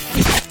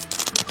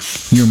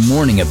your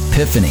morning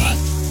epiphany.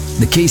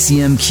 The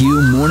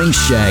KCMQ Morning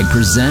Shag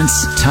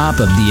presents Top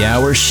of the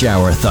Hour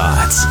Shower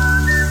Thoughts.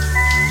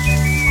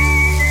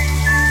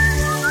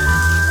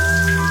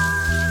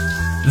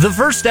 The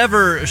first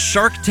ever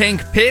Shark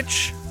Tank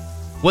pitch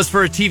was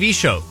for a TV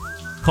show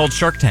called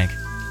Shark Tank.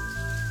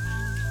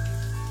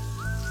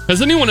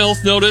 Has anyone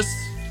else noticed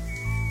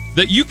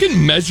that you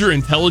can measure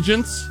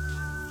intelligence,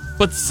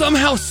 but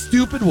somehow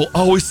stupid will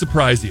always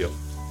surprise you?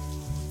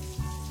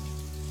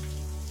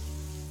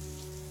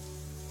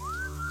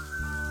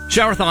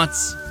 Shower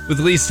Thoughts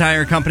with Lee's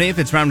Tire Company. If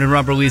it's round and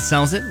rubber, Lee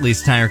sells it.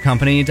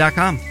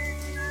 Lee'sTireCompany.com.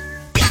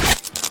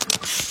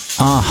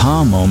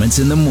 Aha moments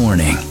in the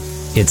morning.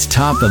 It's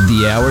Top of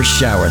the Hour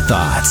Shower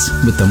Thoughts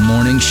with the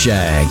Morning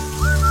Shag.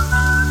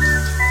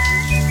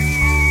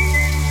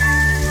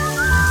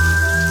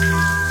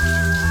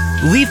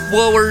 Leaf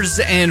blowers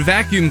and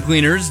vacuum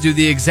cleaners do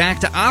the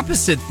exact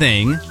opposite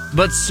thing,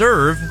 but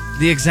serve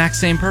the exact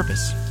same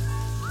purpose.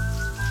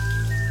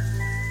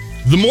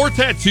 The more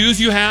tattoos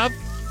you have,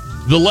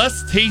 the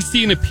less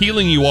tasty and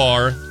appealing you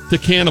are to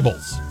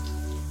cannibals.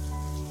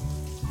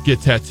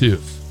 Get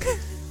tattoos.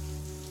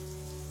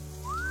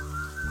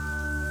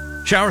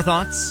 Shower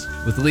Thoughts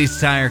with Lee's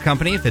Tire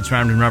Company. If it's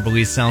round and rubber,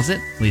 Lee sells it.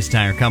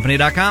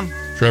 Lee'sTireCompany.com.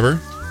 Trevor,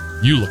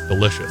 you look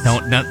delicious.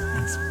 Don't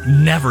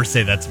never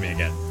say that to me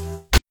again.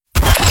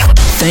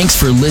 Thanks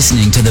for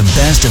listening to the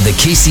best of the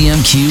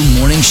KCMQ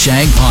Morning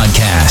Shag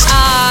podcast.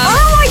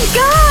 Oh my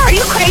God! Are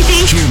you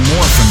crazy? Hear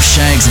more from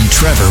Shags and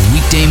Trevor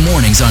weekday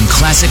mornings on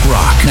Classic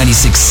Rock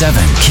 96.7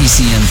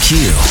 KCMQ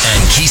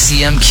and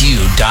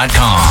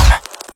KCMQ.com.